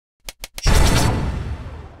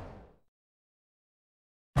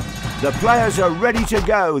The players are ready to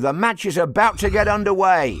go. The match is about to get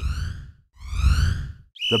underway.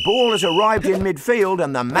 The ball has arrived in midfield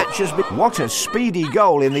and the match has been... What a speedy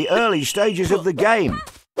goal in the early stages of the game.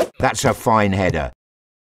 That's a fine header.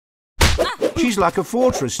 She's like a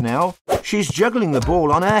fortress now. She's juggling the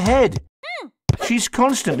ball on her head. She's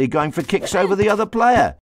constantly going for kicks over the other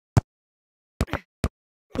player.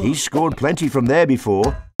 He's scored plenty from there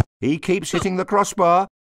before. He keeps hitting the crossbar.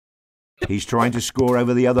 He's trying to score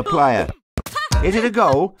over the other player. Is it a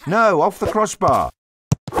goal? No, off the crossbar.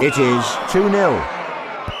 It is 2-0.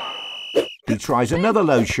 He tries another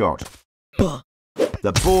low shot.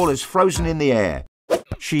 The ball is frozen in the air.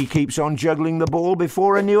 She keeps on juggling the ball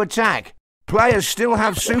before a new attack. Players still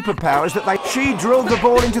have superpowers that they... She drilled the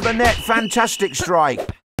ball into the net. Fantastic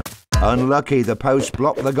strike. Unlucky, the post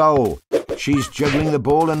blocked the goal. She's juggling the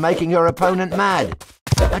ball and making her opponent mad.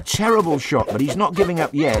 A terrible shot, but he's not giving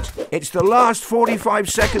up yet. It's the last 45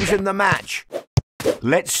 seconds in the match.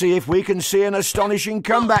 Let's see if we can see an astonishing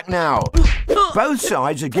comeback now. Both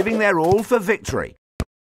sides are giving their all for victory.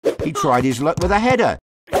 He tried his luck with a header.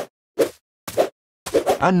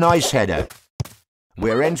 A nice header.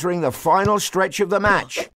 We're entering the final stretch of the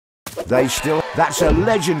match. That's a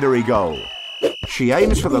legendary goal. She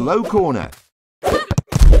aims for the low corner.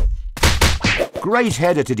 Great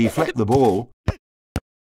header to deflect the ball.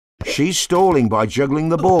 She's stalling by juggling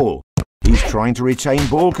the ball. He's trying to retain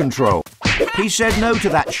ball control. He said no to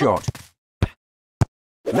that shot.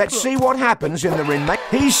 Let's see what happens in the remaining...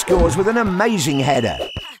 He scores with an amazing header.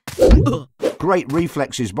 Great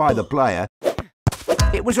reflexes by the player.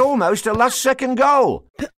 It was almost a last-second goal.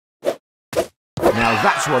 Now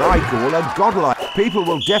that's what I call a godlike. People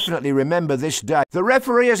will definitely remember this day. The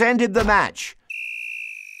referee has ended the match.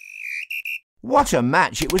 What a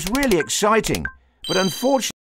match. It was really exciting. But unfortunately...